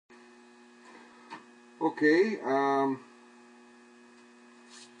Okay,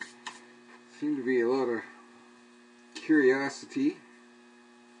 seem to be a lot of curiosity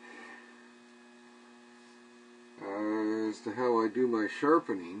as to how I do my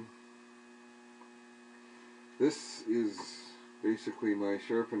sharpening. This is basically my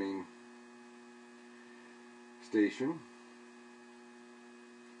sharpening station.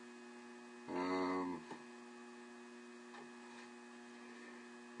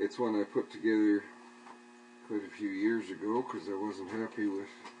 It's one I put together quite a few years ago because I wasn't happy with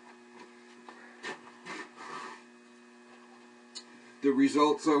the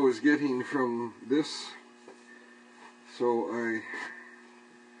results I was getting from this, so I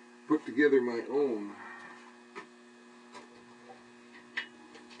put together my own.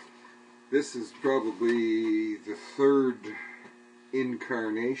 This is probably the third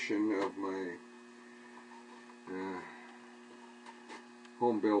incarnation of my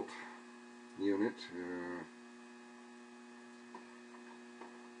home-built unit.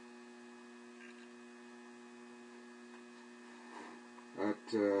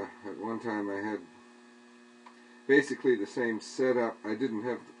 At one time I had basically the same setup. I didn't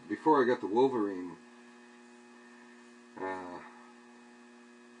have, before I got the Wolverine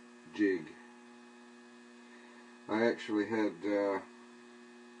jig, I actually had the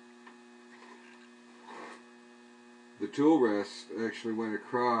tool rest actually went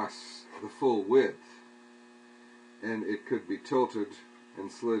across the full width, and it could be tilted and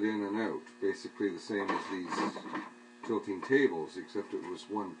slid in and out, basically the same as these tilting tables, except it was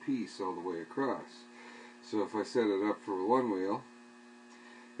one piece all the way across. So if I set it up for one wheel,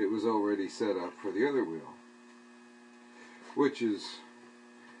 it was already set up for the other wheel, which is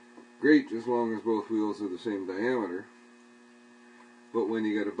great as long as both wheels are the same diameter. But when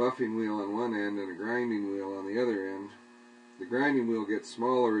you got a buffing wheel on one end and a grinding wheel on the other end, the grinding wheel gets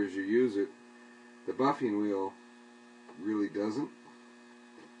smaller as you use it. The buffing wheel really doesn't.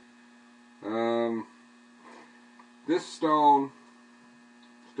 This stone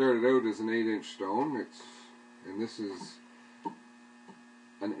started out as an 8-inch stone. And this is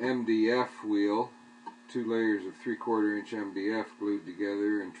an MDF wheel, 2 layers of 3/4 inch MDF glued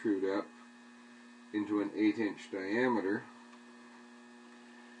together and trued up into an 8-inch diameter.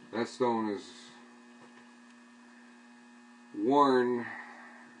 That stone is worn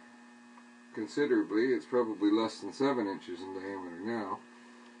considerably. It's probably less than 7 inches in diameter now.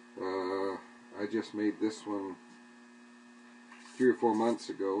 I just made this one 3 or 4 months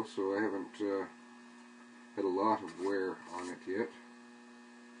ago, so I haven't had a lot of wear on it yet.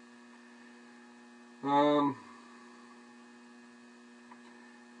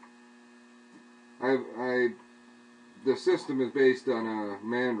 The system is based on a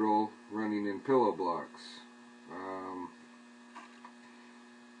mandrel running in pillow blocks.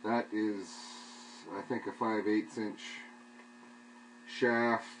 That is, I think, a 5/8 inch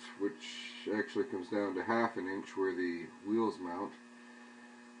shaft, which actually comes down to 1/2 inch where the wheels mount.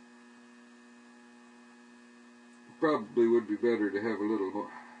 Probably would be better to have a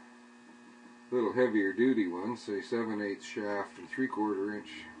little heavier duty one, say 7/8 shaft and 3/4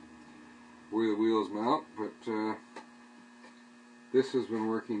 inch where the wheels mount, but this has been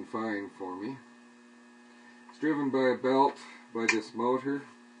working fine for me. It's driven by a belt by this motor,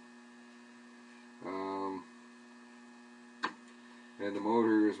 and the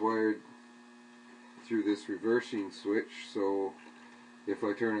motor is wired through this reversing switch, so if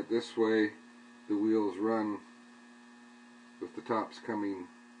I turn it this way, the wheels run with the tops coming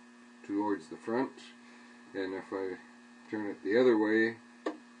towards the front, and if I turn it the other way,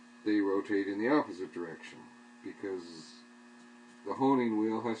 they rotate in the opposite direction, because the honing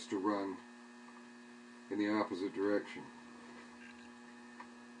wheel has to run in the opposite direction.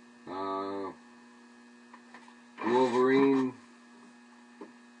 Wolverine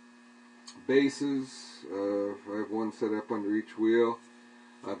bases, I have one set up under each wheel.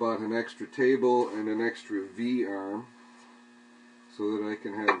 I bought an extra table and an extra V-arm so that I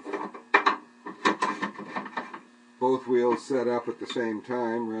can have both wheels set up at the same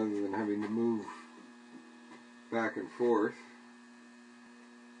time rather than having to move back and forth.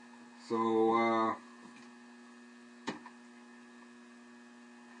 So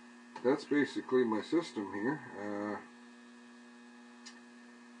that's basically my system here.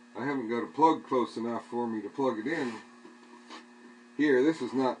 I haven't got a plug close enough for me to plug it in here. This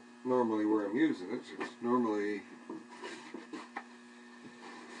is not normally where I'm using it. It's normally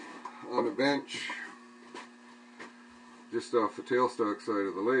on a bench just off the tailstock side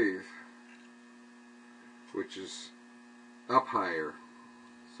of the lathe, which is up higher,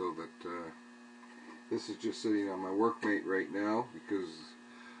 so that this is just sitting on my workmate right now because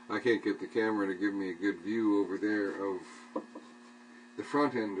I can't get the camera to give me a good view over there of the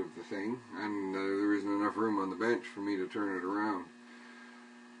front end of the thing, and there isn't enough room on the bench for me to turn it around.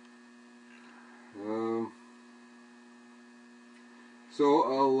 So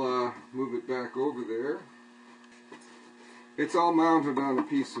I'll move it back over there. It's all mounted on a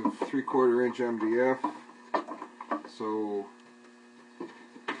piece of 3/4 inch MDF, so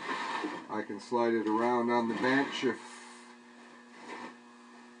I can slide it around on the bench if,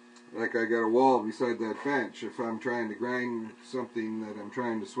 like, I got a wall beside that bench. If I'm trying to grind something that I'm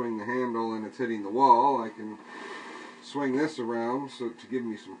trying to swing the handle and it's hitting the wall, I can swing this around so to give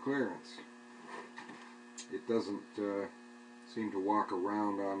me some clearance. It doesn't seem to walk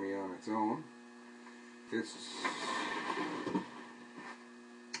around on me on its own. It's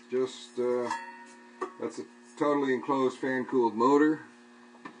just, that's a totally enclosed fan-cooled motor.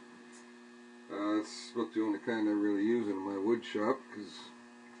 That's about the only kind I really use in my wood shop because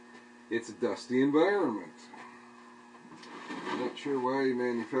it's a dusty environment. I'm not sure why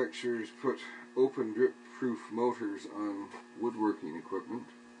manufacturers put open drip-proof motors on woodworking equipment,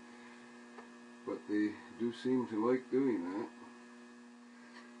 but they do seem to like doing that.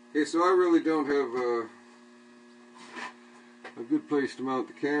 Okay, so I really don't have a good place to mount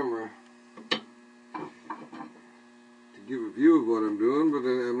the camera to give a view of what I'm doing, but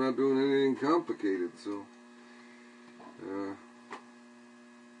I'm not doing anything complicated, so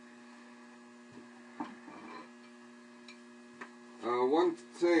one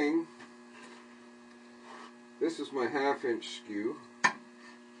thing, this is my 1/2 inch skew.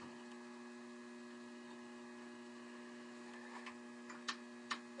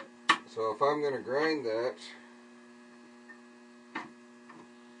 So if I'm going to grind that,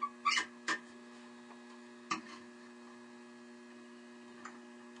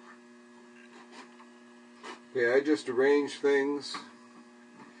 okay, I just arrange things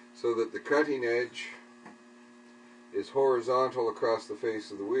so that the cutting edge is horizontal across the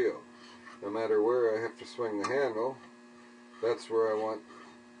face of the wheel. No matter where I have to swing the handle, that's where I want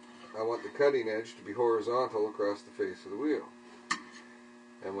the cutting edge to be horizontal across the face of the wheel.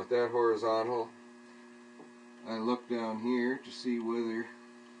 And with that horizontal, I look down here to see whether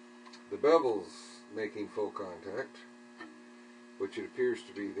the bevel's making full contact, which it appears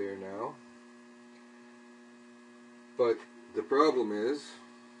to be there now. But the problem is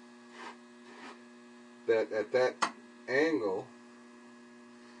that at that angle,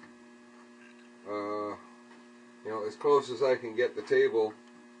 you know, as close as I can get the table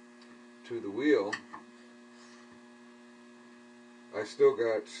to the wheel, I still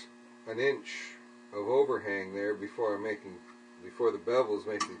got 1 inch of overhang there before the bevel's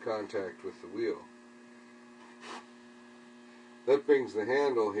making contact with the wheel. That brings the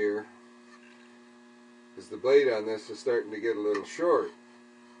handle here, because the blade on this is starting to get a little short.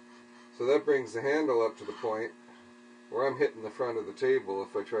 So that brings the handle up to the point where I'm hitting the front of the table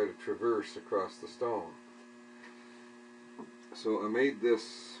if I try to traverse across the stone. So I made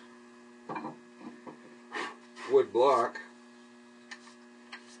this wood block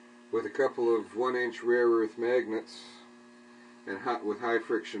with a couple of 1 inch rare earth magnets and with high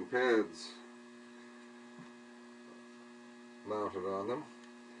friction pads mounted on them.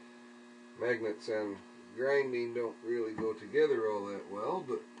 Magnets and grinding don't really go together all that well,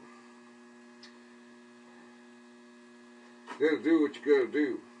 but you gotta do what you gotta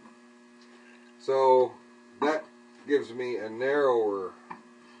do. So that gives me a narrower,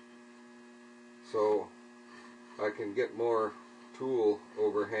 so I can get more tool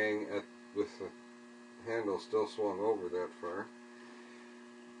overhang with the handle still swung over that far.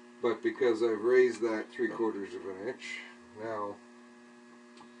 But because I've raised that 3/4 of an inch, now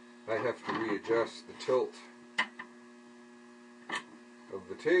I have to readjust the tilt of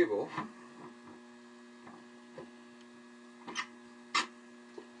the table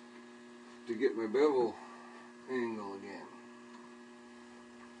to get my bevel angle again.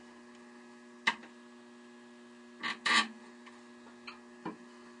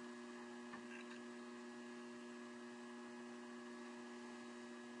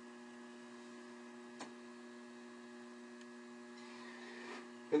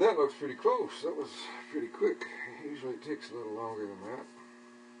 And that looks pretty close. That was pretty quick. Usually it takes a little longer than that.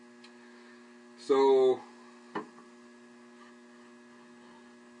 So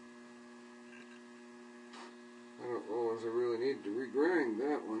I don't know if I really need to regrind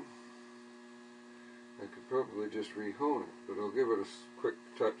that one. I could probably just rehone it, but I'll give it a quick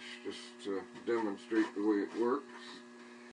touch just to demonstrate the way it works.